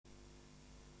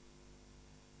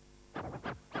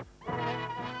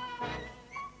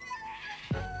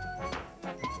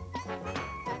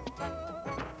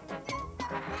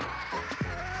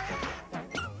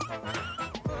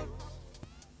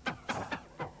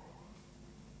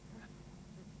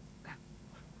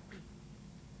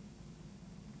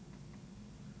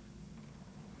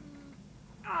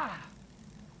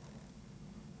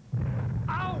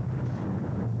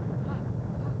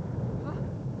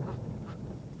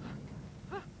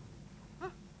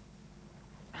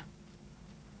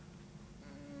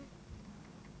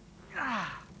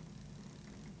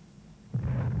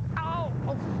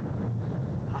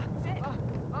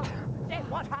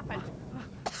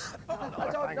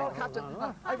no, Captain.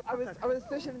 I was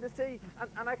fishing in the sea,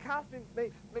 and I cast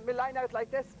my line out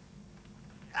like this.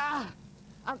 Ah!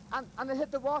 And it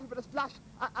hit the water with a splash,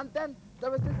 and then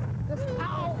there was this.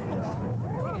 Ow!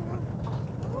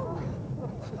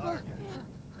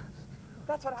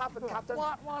 That's what happened, Captain.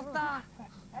 What was that?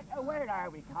 Where are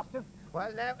we, Captain?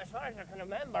 Well, now, as far as I can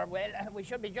remember, we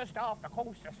should be just off the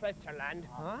coast of Switzerland.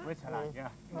 Huh? Switzerland, yeah.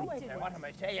 What am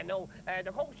I saying? No,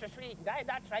 the coast of Sweden.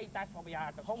 That's right, that's what we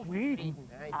are, the coast of Sweden.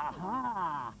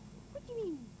 Aha! What do you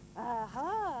mean?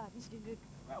 Aha, Mr. Luke.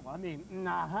 Well, I mean,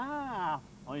 aha!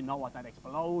 I know what that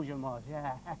explosion was,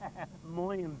 yeah.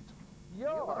 Mines.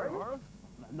 Yours?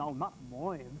 No, not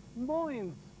mine.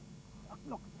 Mines.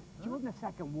 Look, during the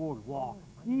Second World War,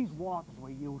 these waters were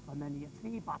used for many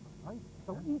sea battles, right?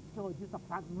 So each side used to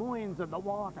plant mines in the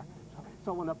water.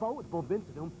 So when a boat would bump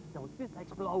into them, there was this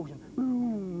explosion,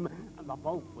 boom, and the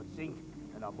boat would sink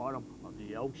to the bottom of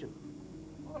the ocean.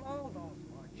 Well, all those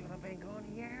words should have been gone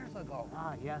years ago.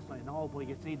 Ah, yes, I know, but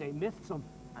you see, they missed some,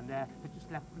 and they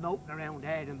just left floating around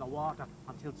there in the water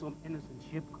until some innocent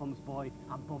ship comes by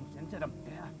and bumps into them.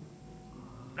 Yeah.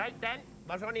 Right then,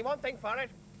 there's only one thing for it.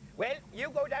 Well, you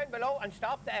go down below and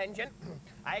stop the engine.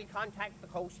 I'll contact the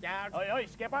Coast Guard. Aye,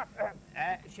 Skipper.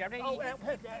 Sherry.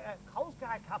 Coast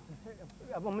Guard, Captain.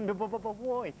 But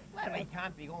why? Well, we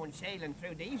can't be going sailing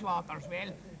through these waters,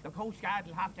 well. The Coast Guard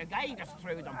will have to guide us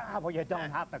through them. Ah, well, you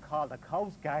don't have to call the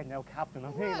Coast Guard now, Captain.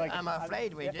 I mean, like, I'm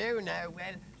afraid we do now.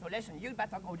 Well, so listen, you'd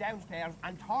better go downstairs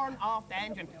and turn off the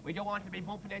engine. We don't want to be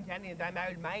bumping into any of them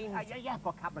old mines. Yeah,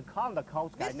 but Captain, call the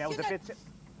Coast Guard now. The bits.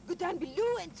 Go down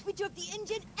below and switch off the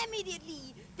engine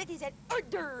immediately. That is an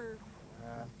order.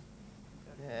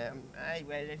 Aye,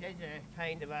 well, it is a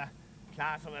kind of a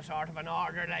class of a sort of an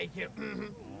order, like you.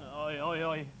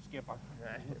 Aye, Skipper.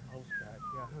 Coast Guard,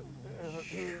 yeah.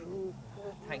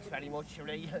 Thanks very much,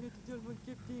 Sherry.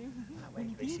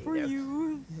 For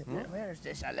you. Where's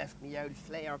this? I left me old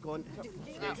flare gun.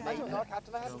 I don't know,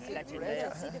 Captain. I haven't seen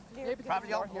it.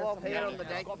 Probably up here on the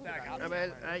deck.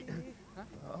 Well, right.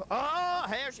 Oh,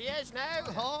 here she is now.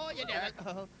 Oh, you did it.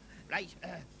 Right.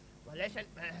 Well, listen.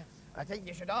 I think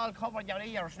you should all cover your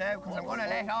ears now, because I'm going to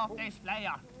let off this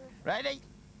flare. Ready?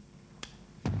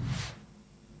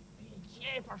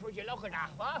 Jeepers, would you look at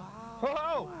that, what?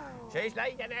 Oh, she's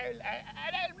like an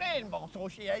old rainbow, so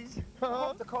she is. I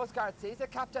hope the Coast Guard sees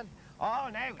it, Captain. Oh,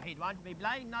 no, he'd want to be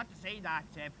blind not to see that,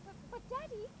 Zip. But,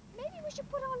 Daddy, maybe we should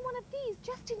put on one of these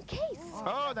just in case.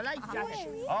 Oh, the life jacket.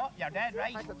 Oh, you're dead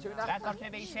right. Better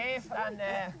to be safe than...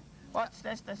 what's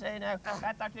this to say now?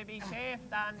 Better to be safe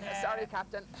than... Sorry,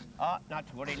 Captain. Oh, not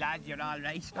to worry, lads, you're all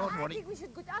right. Don't I worry. think we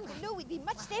should go down below. We'd be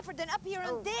much safer than up here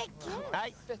on deck.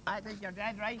 I think you're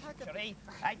dead right, Sheree.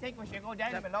 I think we should go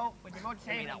down below. We'd be much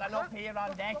safer than up here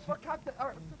on deck. But Captain...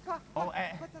 Oh,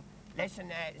 listen,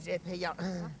 Zip here.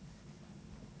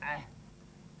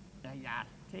 There you are.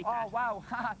 Take that. Oh, wow.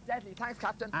 Deadly. Thanks,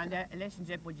 Captain. And listen,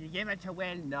 Zip, would you give it to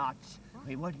Will Knots?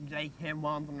 We wouldn't like him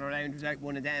wandering around without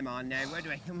one of them on now, would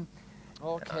we?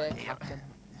 Okay, Captain.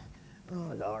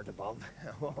 Oh, Lord above.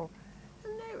 Oh,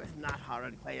 now isn't that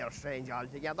horrid, queer, strange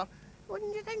altogether?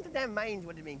 Wouldn't you think that them mines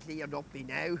would have been cleared up by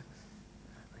now?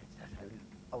 Where's that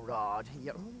old rod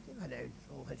here? Give it out.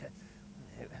 Throw it out.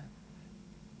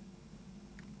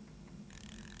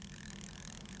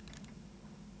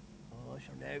 Oh,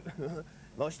 sure now.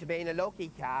 Must have been a lucky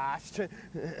cast. Be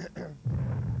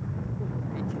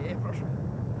careful.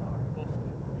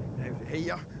 Out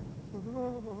here.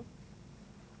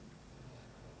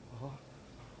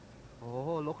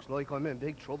 Oh, looks like I'm in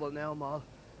big trouble now, Mal.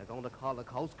 They're going to call the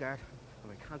Coast Guard,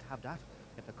 and I can't have that.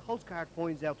 If the Coast Guard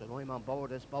finds out that I'm on board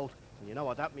this boat, and you know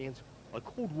what that means, I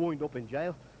could wind up in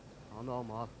jail. Oh no,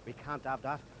 Mal, we can't have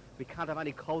that. We can't have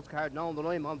any Coast Guard knowing that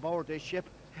I'm on board this ship.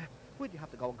 Why'd you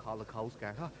have to go and call the Coast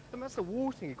Guard, huh? And that's the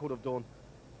worst thing you could have done.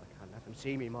 I can't let them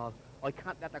see me, Mal. I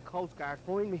can't let the Coast Guard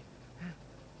find me.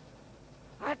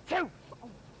 Achoo!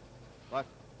 What?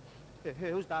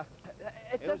 Who's that?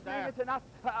 It's just me, Mr. Knott.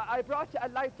 I brought you a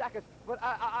life jacket, but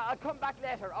I'll come back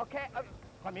later, okay?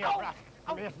 Come here, Brack.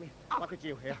 Come here to me. What did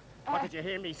you hear? What did you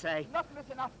hear me say? Nothing,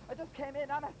 Mr. Knott. I just came in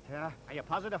on it. Yeah? Are you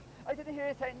positive? I didn't hear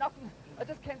you say nothing. I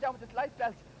just came down with this life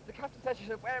belt. The captain said you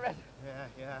should wear it.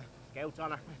 Yeah. Scouts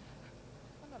on her.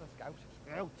 I'm not a scout.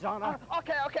 Scouts on her.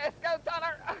 Okay, Scouts on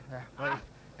her. Right.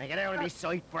 Now get out of my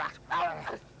sight, Brack.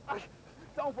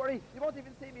 Don't worry, you won't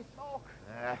even see me smoke.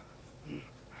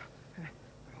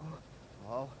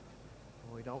 Oh,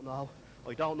 I don't know.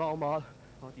 I don't know, Mal.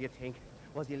 What do you think?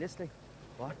 Was he listening?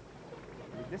 What?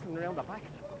 He was listening around the back.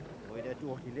 Why, the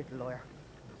dirty little liar.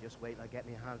 Just wait till I get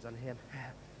my hands on him.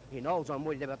 He knows I'm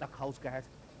worried about the Coast Guard.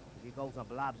 If he goes and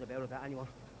blabs about it to anyone,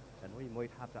 then I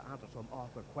might have to answer some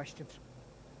awkward questions.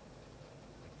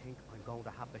 I think I'm going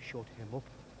to have to shut him up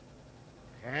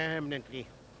permanently.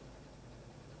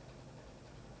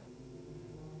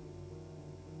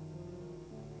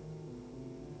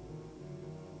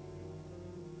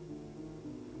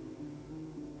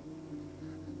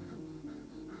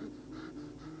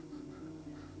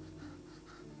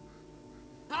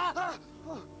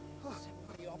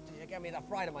 What are you up to? You gave me the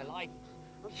fright of my life.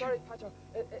 I'm sorry, Pajo.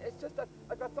 It's just that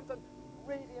I've got something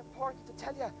really important to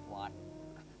tell you. What?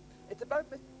 It's about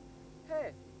Miss...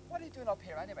 Hey, what are you doing up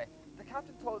here anyway? The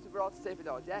captain told us we were all safe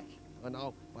below deck. I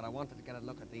know, but I wanted to get a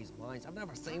look at these mines. I've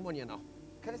never seen one, you know.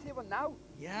 Can I see one now?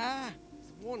 Yeah,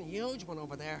 there's one huge one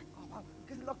over there. Oh, wow.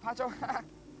 Give us a look, Pajo.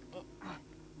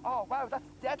 Oh, wow, that's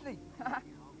deadly.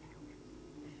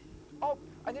 Oh,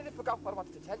 I nearly forgot what I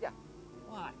wanted to tell you.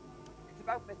 What? It's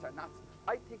about Mr. Nats.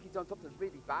 I think he's done something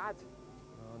really bad.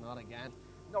 Oh, not again.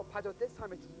 No, Pajo, this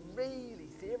time it's really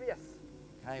serious.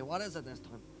 Hey, what is it this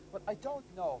time? Well, I don't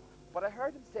know, but I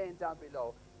heard him saying down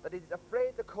below that he's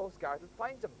afraid the Coast Guard will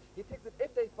find him. He thinks that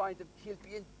if they find him, he'll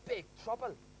be in big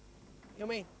trouble. You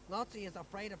mean Nazi is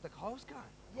afraid of the Coast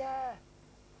Guard? Yeah.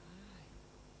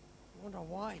 I wonder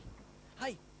why.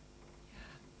 Hey.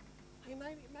 Hey,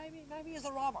 maybe he's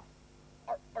a robber.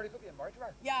 Or he could be a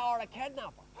murderer. Yeah, or a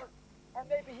kidnapper. Or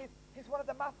maybe he's one of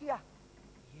the mafia.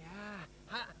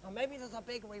 Yeah. Or maybe there's a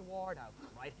big reward out,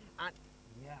 right? And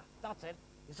yeah, that's it.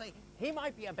 You see, he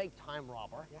might be a big-time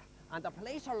robber. Yeah. And the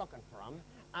police are looking for him,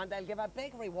 and they'll give a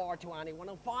big reward to anyone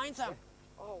who finds him.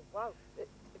 Oh, wow. It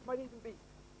might even be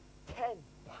 £10.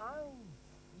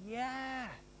 Yeah.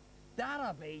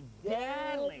 That'll be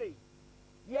deadly.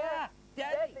 Yeah,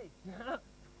 deadly.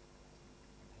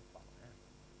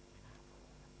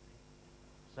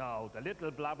 So, the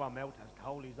little blabbermouth has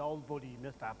told his old buddy,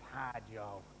 Mr.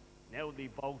 Pajo. Now they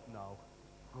both know.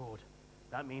 Good.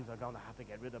 That means I'm going to have to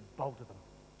get rid of both of them.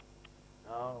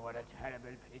 Oh, what a terrible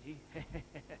pity.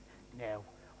 Now,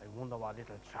 I wonder what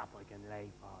little trap I can lay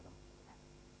for them.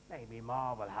 Maybe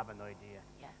Ma will have an idea.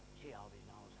 Yeah, she always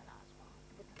knows the last one.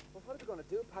 But what are we going to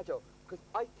do, Pajo? Because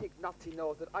I think Nazi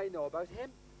knows that I know about him.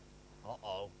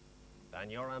 Uh-oh. Then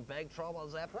you're in big trouble,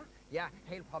 Zip. Huh? Yeah,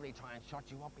 he'll probably try and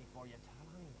shut you up before you tell him.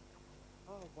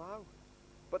 Oh, wow.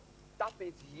 But that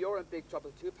means you're in big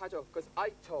trouble too, Pajo, because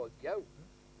I told you.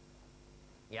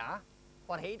 Yeah?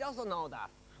 But he doesn't know that.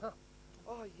 Huh.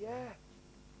 Oh, yeah.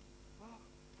 Oh.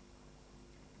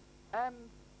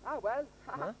 Well.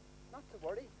 Huh? Not to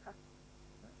worry.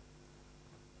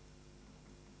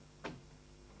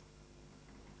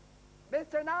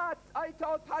 Mr. Nats, I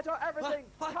told Pajo everything.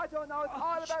 Pajo knows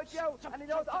all about you, and he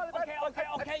knows all about...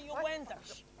 Okay, you win.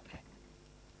 Okay.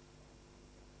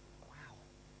 Wow.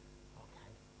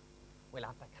 Okay. We'll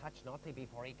have to catch Nazi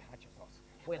before he catches us.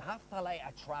 We'll have to lay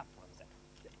a trap for him, Zip.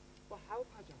 Well, how,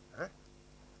 Pajo? Huh?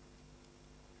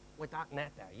 With that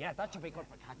net there. Yeah, that should be good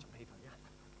for catching people, yeah.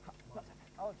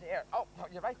 Oh, dear. Oh,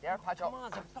 you're right there, Pajo. Come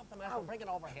on, Zip, stop the mess and bring it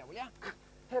over here, will ya?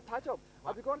 Hey, Pajo,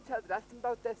 are we going to tell the rest of them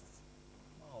about this?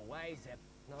 Oh, way, Zip.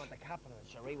 No, the captain and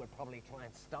Cherie would probably try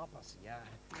and stop us, yeah.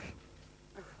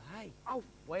 Hey,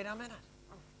 wait a minute.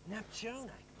 Neptune.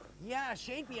 Yeah,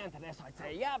 she'd be into this, I'd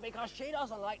say. Yeah, because she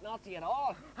doesn't like Nazi at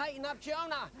all. Hey,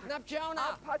 Neptuna!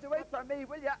 Oh, Pajo, wait for me,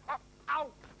 will ya?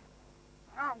 Ow!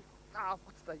 Ow,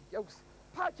 what's the use?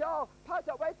 Pajo,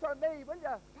 wait for me, will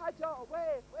ya? Pajo,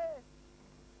 wait.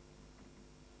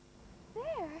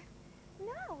 There.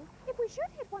 Now, if we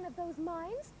should hit one of those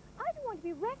mines, I'd want to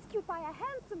be rescued by a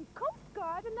handsome coast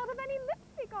guard and not have any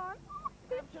lipstick on.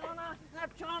 Neptuna!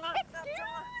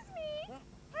 Excuse me!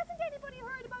 Hasn't anybody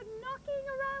heard about knocking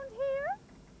around here?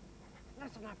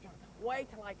 Listen, Neptune, wait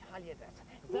till I tell you this.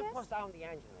 Zip Yes? was down the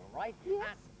engine room, right?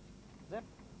 Yes. And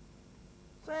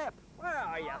Zip, where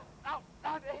are you?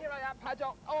 Here I am,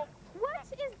 Pajo. Oh. What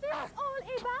is this all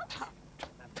about?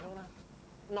 Neptuna,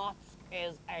 Knots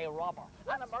is a robber.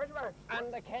 And a murderer.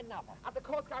 And a kidnapper. And the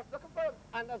Coast Guard's looking for him.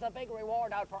 And there's a big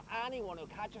reward out for anyone who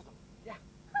catches him. Yeah.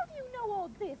 How do you know all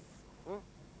this?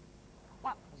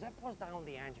 Well, Zip was down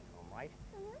the engine room, right?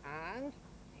 And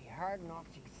he heard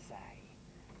Nazi say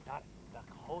that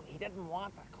he didn't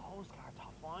want the Coast Guard to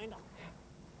find him.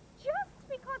 Just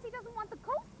because he doesn't want the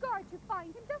Coast Guard to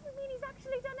find him doesn't mean he's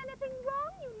actually done anything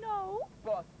wrong, you know.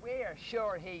 But we're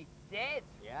sure he did.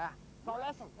 Yeah. So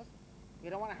listen. You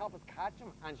don't want to help us catch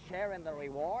him and share in the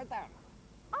reward then?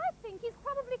 I think he's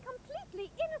probably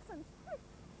completely innocent. Gosh,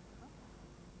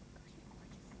 you're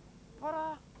gorgeous. But,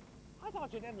 I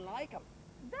thought you didn't like him.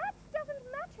 That doesn't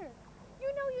matter.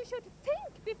 You know you should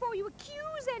think before you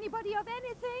accuse anybody of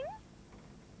anything.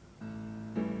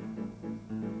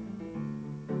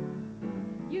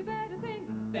 You better think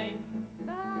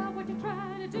about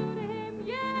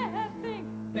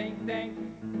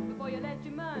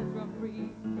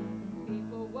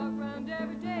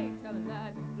our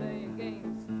life is playing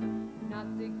games. Not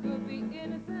it could be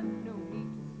innocent, no need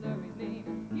to slur his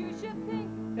name. You should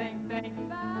think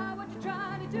about what you're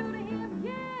trying to do to him.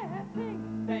 Yeah,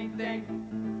 think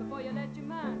before you let your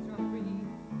minds run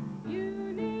free.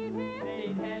 You need him,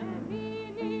 and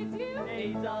he needs you.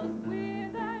 Needs us.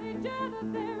 Without each other,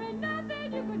 there ain't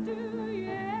nothing you could do.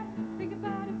 Yeah, think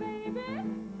about it, baby.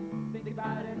 Think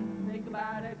about it. Think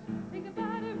about it. Think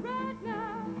about it right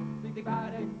now. Think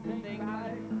about it. Think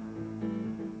about it.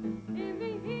 In the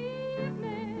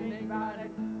evening. Think about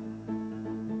it.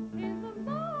 In the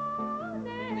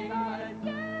morning. Think about it.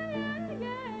 Yeah.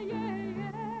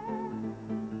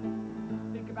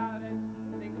 Think about it.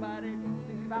 Think about it.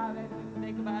 Think about it.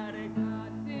 Think about it.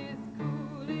 Not this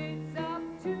cool. It's up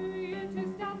to you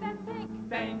to stop and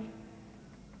think.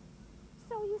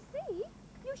 So you see,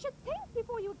 you should think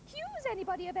before you accuse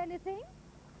anybody of anything.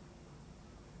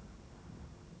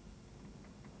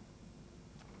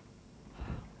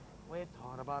 We've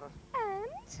thought about it. And?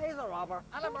 He's a robber,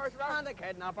 and a murderer, and a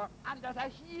kidnapper, and there's a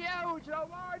huge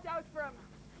reward out for him.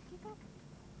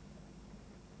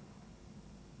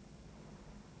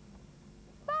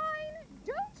 Fine,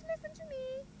 don't listen to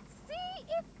me. See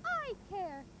if I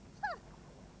care. Huh.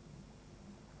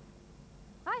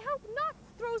 I hope Knots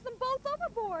throws them both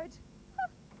overboard. Huh.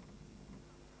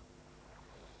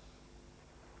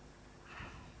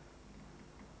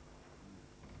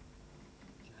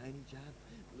 Johnny Jam,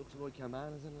 looks like your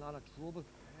man is in a lot of trouble.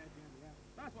 Yeah.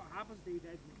 That's what happens these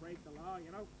days when you break the law,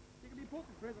 you know? You can be put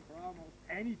in prison for almost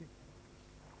anything.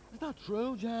 Is that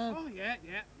true, Jam? Oh, yeah.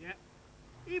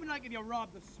 Even like if you rob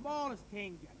the smallest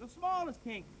thing, Jam, the smallest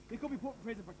thing, you could be put in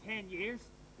prison for 10 years.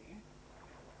 Yeah.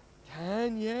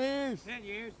 10 years? 10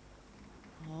 years.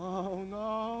 Oh,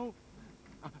 no.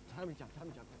 Tell me, Jam.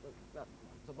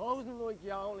 Supposing, like,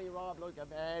 you only rob, like, a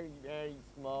very, very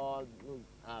small,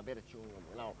 bit of chewing gum,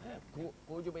 you know.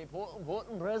 Could you be put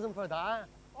in prison for that?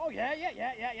 Oh, yeah,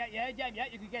 Jam.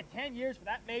 You could get 10 years for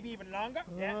that, maybe even longer.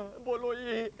 Yeah. But,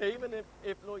 like, even if,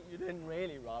 like, you didn't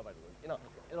really rob it, like, you know,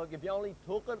 like, if you only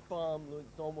took it from, like,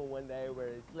 someone when they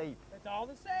were asleep. It's all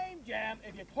the same, Jam.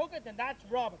 If you took it, then that's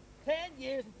robbing. 10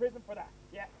 years in prison for that.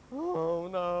 Yeah. Oh,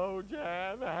 no,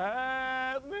 Jam,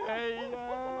 help me. What's the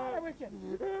matter with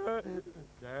you?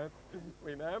 Jam,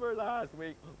 remember last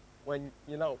week when,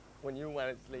 you know, when you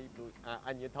went to sleep,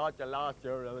 and you thought you lost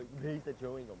your piece of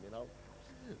chewing gum, you know?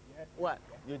 Yeah. What?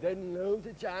 You didn't lose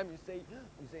it, Jam, you see,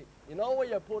 you know when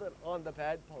you put it on the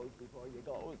bedpost before you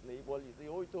go to sleep? Well, you see,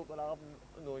 I took it off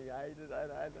and I ate it,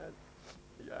 and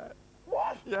yeah.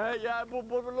 What? Yeah,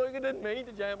 but like, I didn't mean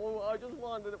to, Jam. I just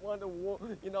wanted,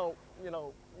 you know,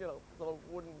 so it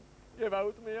wouldn't give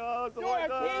out to me. Oh, so You're a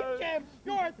thief, Jam.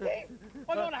 You're a thief.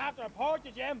 I'm going to have to report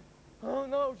you, Jam. Oh,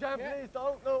 no, Jam, Yeah. please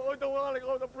don't. No, I don't want to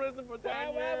go to prison for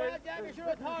 10 years. Well, Jam, you should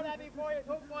have thought that before you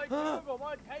took my chewing gum.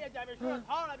 I'll tell you, Jam, you should have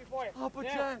thought that before you. Oh, but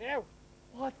Now, Jam.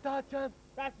 What's that, Jam?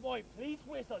 that's my police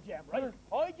whistle, Jam, right?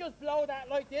 I just blow that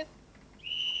like this,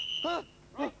 Huh?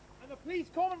 right? And the police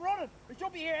come and running. They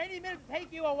should be here any minute to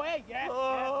take you away, yeah?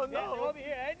 Oh, yeah, no. they'll be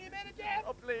here any minute, Jam.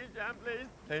 Oh, please, Jam, please.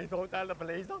 Please don't tell the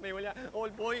police on me, will you? I'll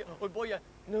buy you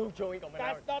new chewing gum.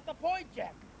 That's not the point,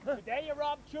 Jam. Today you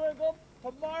rob chewing gum,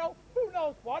 tomorrow, who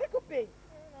knows what it could be.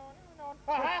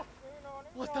 Uh-huh.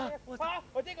 What's that? What's that?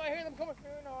 I think I hear them coming.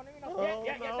 Oh,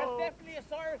 Yeah, no. that's definitely a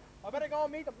siren. I better go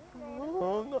and meet them.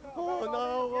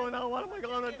 Oh, no, what am I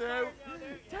gonna do?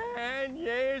 10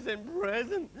 years in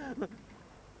prison.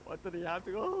 What did he have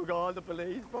to go call the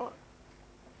police for?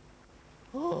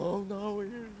 Oh, no,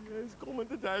 here he is coming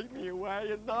to take me away.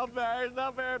 It's not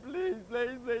fair, please.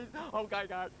 Okay,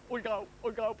 guys, we go,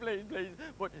 please.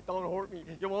 But don't hurt me.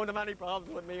 You won't have any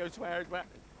problems with me, I swear.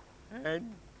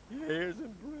 10 years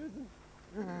in prison.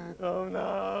 Oh,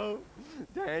 no,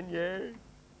 10 years.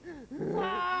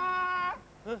 Ah!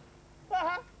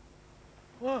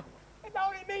 What? It's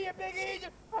only me, you big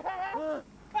Egypt.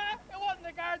 It wasn't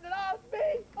the guards at all, it's me.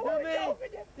 I wasn't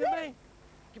joking you. You mean?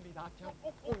 Give me that, Joe.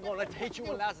 I'm gonna teach you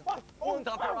a lesson. One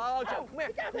time for all, Joe. Come here.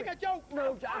 You can't take a joke.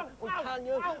 No, Joe. I'm telling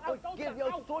you, I'll give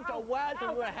you such a welt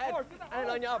on your head and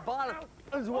on your bottom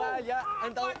as well, yeah.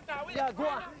 And don't, yeah, go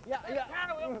on. Yeah.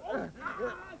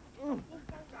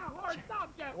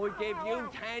 We'll give you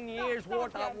 10 years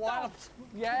worth of welts.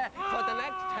 Yeah, for the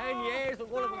next 10 years, I'm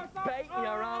gonna be baiting you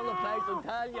around the place and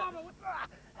tell you.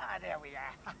 Ah, there we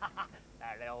are.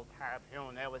 That little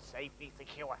harpoon there was safely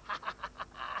secure.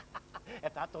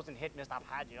 If that doesn't hit Mr.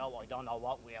 Pajo, I don't know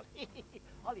what will.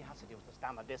 All he has to do is to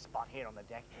stand on this spot here on the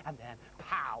deck, and then,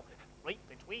 pow, right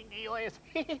between the eyes.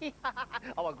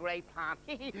 Oh, a great plan.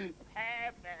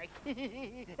 Perfect.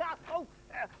 Oh,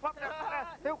 Yeah,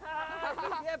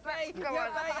 babe,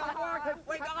 I'm working.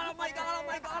 We got him,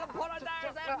 put it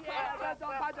there, yeah, well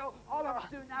done, Pajo. All we have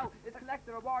to do now is collect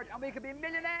the reward and we can be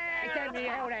millionaires. get me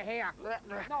out of here.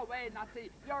 No way, Nazi,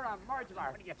 you're a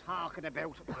murderer. What are you talking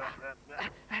about?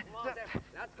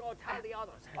 Let's go tell the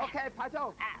others. Okay,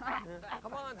 Pajo.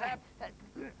 Come on, Zeb.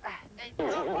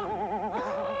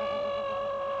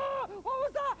 What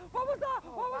was that? What was that?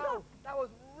 What was that? That was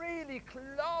really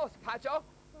close, Pajo.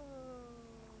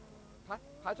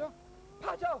 Pajo?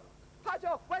 Pajo!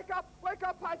 Pajo! Wake up! Wake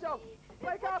up, Pajo!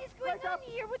 Wake up! What is going Wake on up!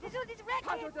 here? What is all this racket?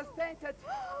 Pajo just fainted.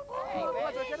 Oh,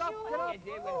 Pajo, get up!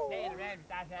 Get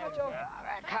up! Pajo!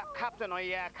 Captain,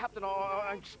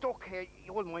 I'm stuck here.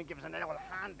 You wouldn't mind giving us a little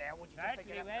hand there, would you?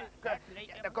 Certainly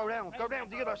will. Go round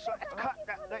the other side. That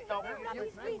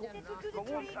is sweet. That will do the Go on,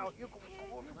 trick. now, you go.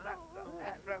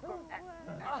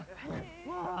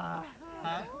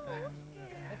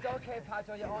 It's okay,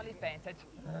 Pajo, you only fainted.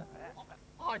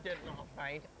 I did not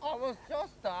faint. I was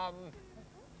just,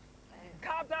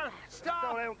 Captain,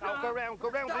 stop! Go round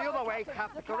the other way,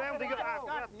 Captain. Go round the other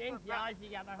way.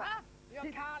 You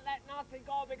can't let nothing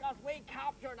go because we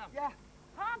captured him. Yeah,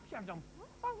 Captured him?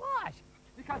 For what?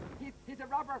 because he's a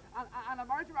robber and a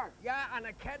murderer. Yeah, and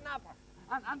a kidnapper.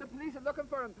 And the police are looking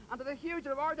for him, and there's a huge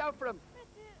reward out for him. But,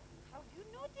 how do you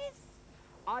know this?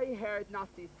 I heard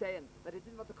Nazis saying that he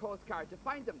didn't want the Coast Guard to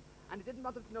find him, and he didn't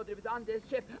want them to know that he was on this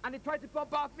ship, and he tried to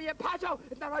bump off me and Pajo.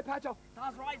 Isn't that right, Pajo?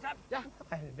 That's right, Zeb.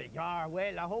 Yeah.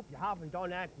 Well, I hope you haven't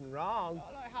done anything wrong.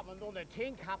 Well, I haven't done a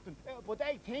thing, Captain, but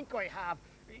they think I have.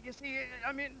 You see,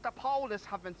 I mean, the police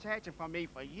have been searching for me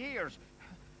for years.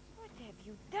 What have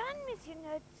you done, Monsieur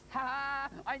Nuts? Ha!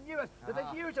 I knew it. There's a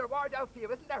huge reward out for you,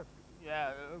 isn't there?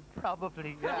 Yeah,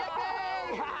 probably.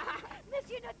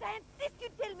 Monsieur Nuts, I insist you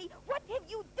tell me, what have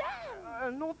you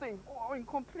done? Nothing. Oh, I'm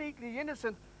completely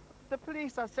innocent. The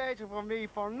police are searching for me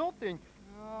for nothing.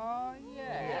 Oh,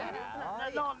 yeah.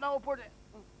 No, but...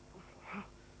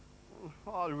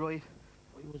 All right.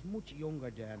 I was much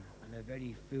younger then, and a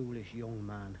very foolish young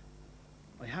man.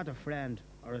 I had a friend,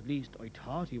 or at least I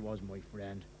thought he was my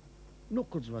friend.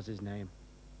 Knuckles was his name.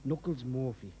 Knuckles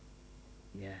Murphy.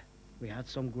 Yeah, we had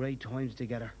some great times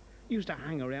together. Used to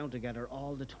hang around together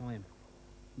all the time.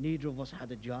 Neither of us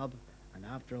had a job, and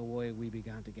after a while we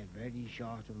began to get very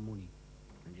short of money.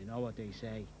 And you know what they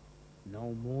say,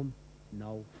 no mum,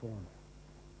 no fun.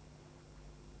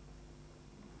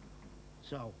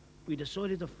 So, we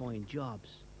decided to find jobs,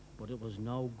 but it was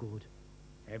no good.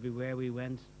 Everywhere we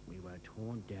went, we were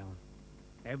turned down.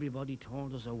 Everybody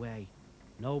turned us away.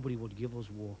 Nobody would give us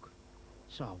work.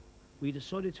 So, we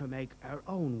decided to make our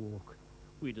own work.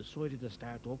 We decided to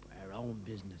start up our own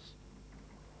business.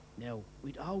 Now,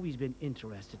 we'd always been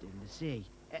interested in the sea,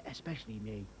 especially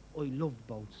me. I loved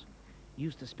boats.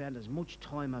 Used to spend as much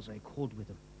time as I could with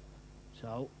them.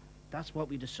 So, that's what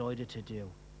we decided to do.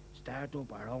 Start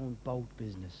up our own boat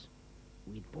business.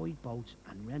 We'd buy boats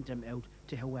and rent them out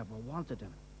to whoever wanted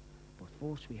them. But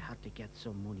first we had to get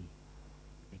some money.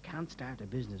 You can't start a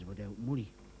business without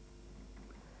money.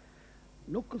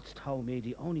 Knuckles told me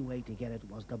the only way to get it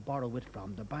was to borrow it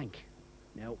from the bank.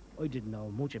 Now, I didn't know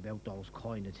much about those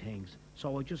kind of things,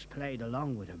 so I just played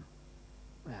along with him.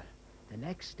 Well, the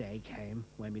next day came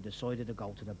when we decided to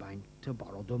go to the bank to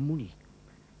borrow the money.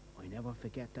 I never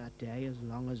forget that day as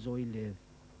long as I live.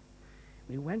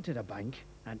 We went to the bank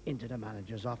and into the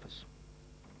manager's office.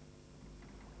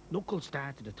 Knuckles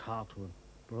started to talk to him,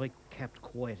 but I kept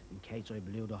quiet in case I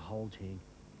blew the whole thing.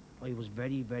 I was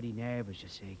very, very nervous, you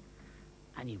see.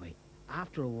 Anyway,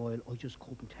 after a while, I just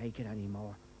couldn't take it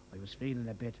anymore. I was feeling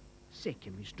a bit sick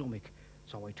in my stomach,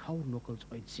 so I told Knuckles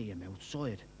I'd see him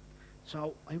outside.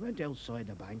 So I went outside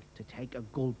the bank to take a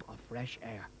gulp of fresh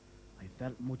air. I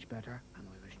felt much better, and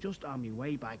I was just on my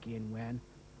way back in when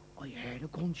I heard a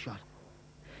gunshot.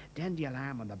 Then the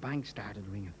alarm on the bank started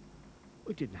ringing.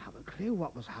 I didn't have a clue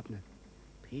what was happening.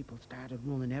 People started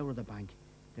running out of the bank.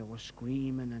 They were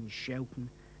screaming and shouting.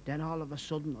 Then all of a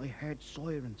sudden I heard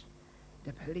sirens.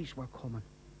 The police were coming.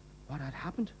 What had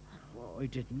happened? Well, I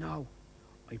didn't know.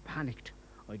 I panicked.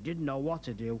 I didn't know what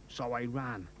to do, so I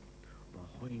ran.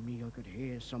 Behind me I could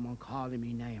hear someone calling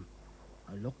me name.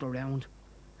 I looked around,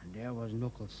 and there was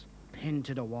Knuckles, pinned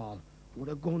to the wall, with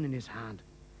a gun in his hand,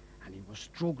 and he was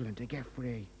struggling to get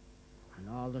free. And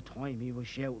all the time he was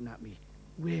shouting at me,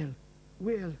 Will,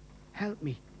 help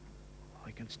me.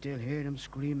 I can still hear him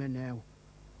screaming now.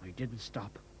 I didn't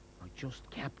stop. I just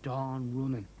kept on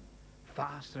running.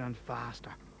 Faster and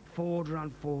faster, further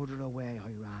and further away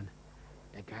I ran.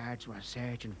 The guards were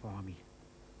searching for me.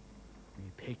 My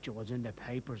picture was in the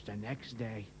papers the next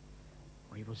day.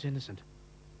 I was innocent,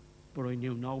 but I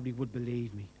knew nobody would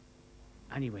believe me.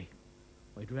 Anyway,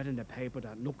 I'd read in the paper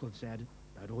that Knuckles said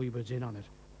that I was in on it.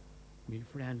 My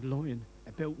friend lying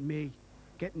about me,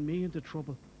 getting me into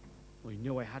trouble. I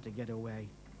knew I had to get away,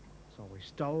 so I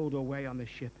stowed away on the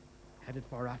ship, headed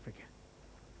for Africa.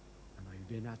 And I've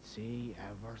been at sea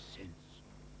ever since.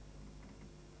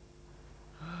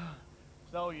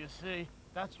 So you see,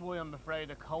 that's why I'm afraid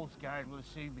the Coast Guard will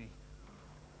see me.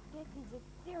 That is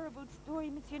a terrible story,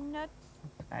 Monsieur Nuts.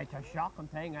 It's a shocking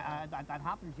thing that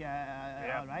happens,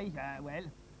 all right, well.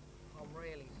 I'm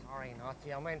really sorry,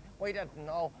 Nazi. I mean, we didn't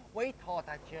know. We thought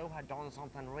that you had done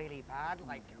something really bad,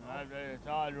 like, you know. It's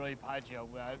all right, Pajo.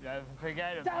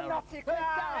 Forget it. Down, Nazi, quick,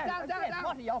 down.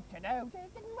 What are you up to now? They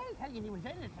didn't well tell you he was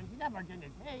innocent. He never did a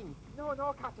thing.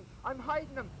 No, Captain, I'm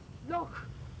hiding him. Look.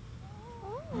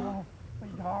 Oh, my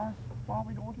God. What are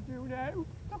we going to do now?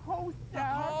 The Coast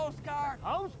Guard. Coast Guard!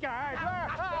 Coast Guard!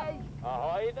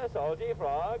 Ahoy, the salty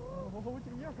frog. Oh,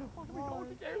 dear. What are we going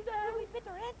to do Oh, now? we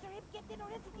better answer him, Captain, or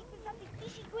else he thinks there's something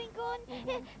fishy going on.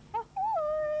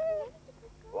 Ahoy!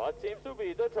 What seems to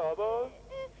be the trouble?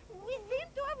 We seem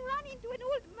to have run into an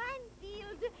old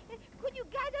minefield. Could you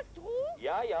guide us through?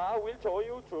 Yeah, we'll show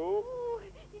you through. Oh,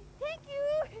 thank you.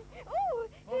 Oh,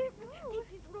 keep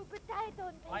his rope tight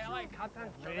on, Pajo. Aye, Captain.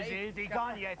 Is he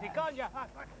gone yet? He gone yet?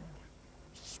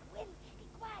 Shh, Will, be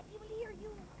quiet. He will hear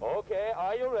you. Okay,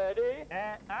 are you ready?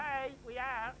 Aye, we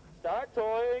are. Start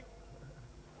towing.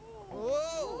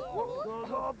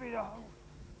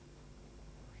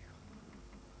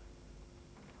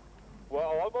 We're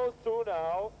almost through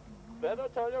now. Better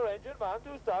tell your engine man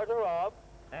to start her up.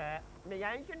 The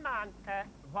engine man,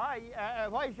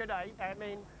 why should I? I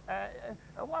mean,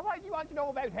 why do you want to know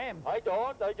about him? I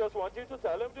don't. I just want you to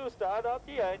tell him to start up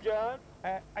the engine.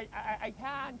 I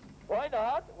can't. Why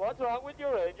not? What's wrong with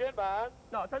your engine, man?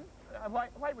 Nothing.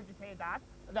 Why would you say that?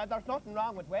 There's nothing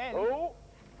wrong with Will. Who?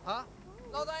 Huh?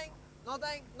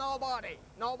 Nothing, nobody.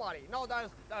 No,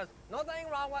 there's nothing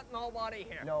wrong with nobody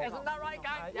here. No. Isn't that right,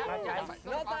 guys? Yeah.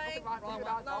 Nothing wrong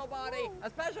with nobody,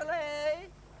 especially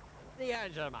the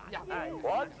engine man.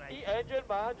 What's the engine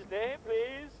man's name,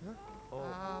 please?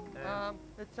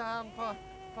 It's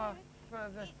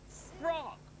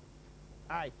Frog.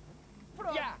 Aye.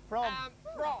 Frog. Yeah, Frog.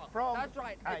 From. That's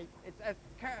right. Aye. It's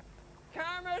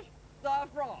Kermit the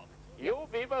Frog. You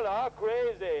people are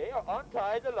crazy.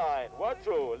 Untie the line. We're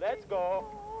through. Let's go.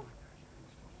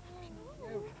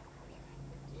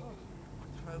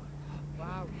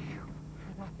 Wow.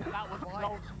 That was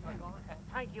close.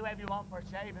 Thank you, everyone, for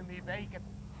saving me bacon.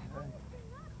 For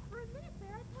a minute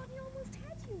there, I thought he almost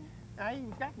had you. He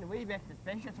was getting a wee bit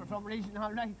suspicious for some reason,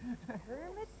 all right.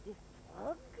 Kermit the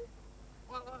Frog?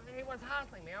 Well, he was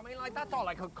hassling me. I mean, like, that's all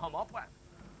I could come up with.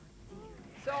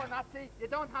 So, Nazi, you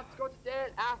don't have to go to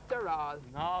jail after all.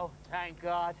 No, thank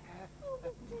God. Oh,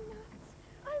 Mr. Nuts,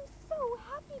 I'm so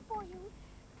happy for you.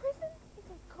 Prison is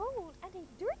a cold and a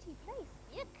dirty place.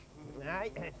 Yuck.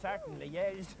 Aye, it certainly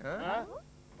is. Huh?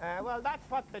 Well, that's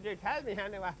what they do tell me,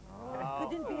 anyway.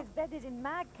 Couldn't be as bad as in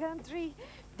my country.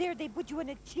 There they put you in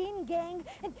a chain gang,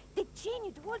 and they chain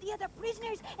you to all the other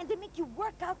prisoners, and they make you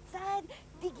work outside,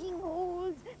 digging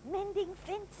holes, mending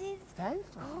fences.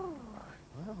 Thanks. Oh.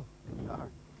 Well, they are.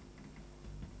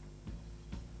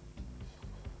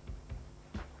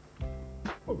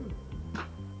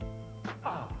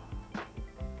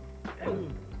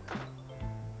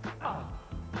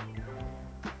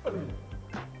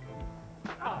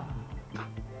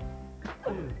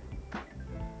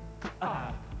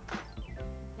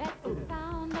 That's the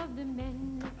sound of the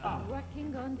men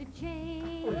working on the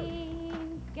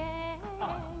chain gang.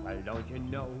 Well, don't you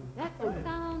know? That's the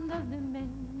sound of the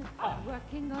men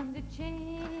working on the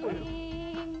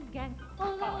chain gang.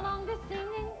 All along the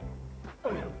singing.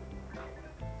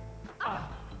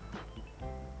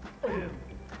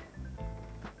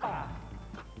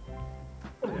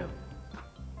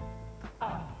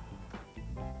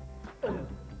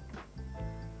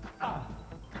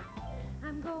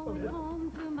 I'm going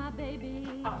home to my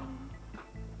baby.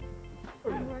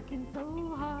 I'm working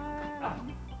so hard.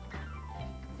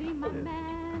 See my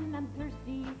man, I'm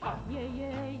thirsty.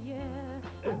 Yeah.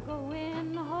 I'm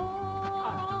going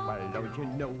home. Well, don't you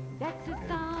know? That's the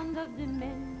sound of the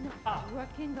men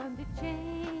working on the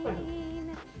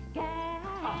chain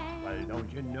gang. Well,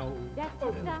 don't you know? That's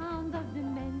the sound of the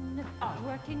men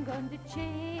working on the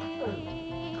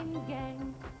chain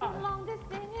gang. Along the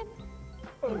singing.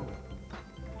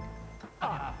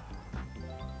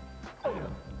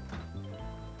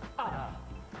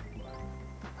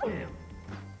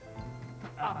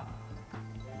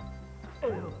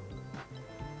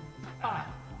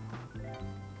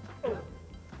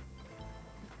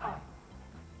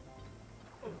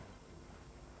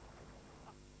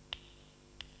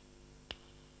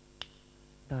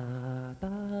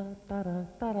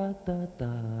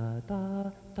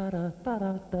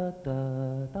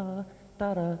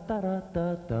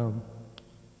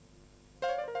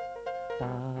 da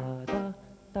da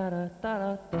da da da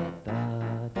da da.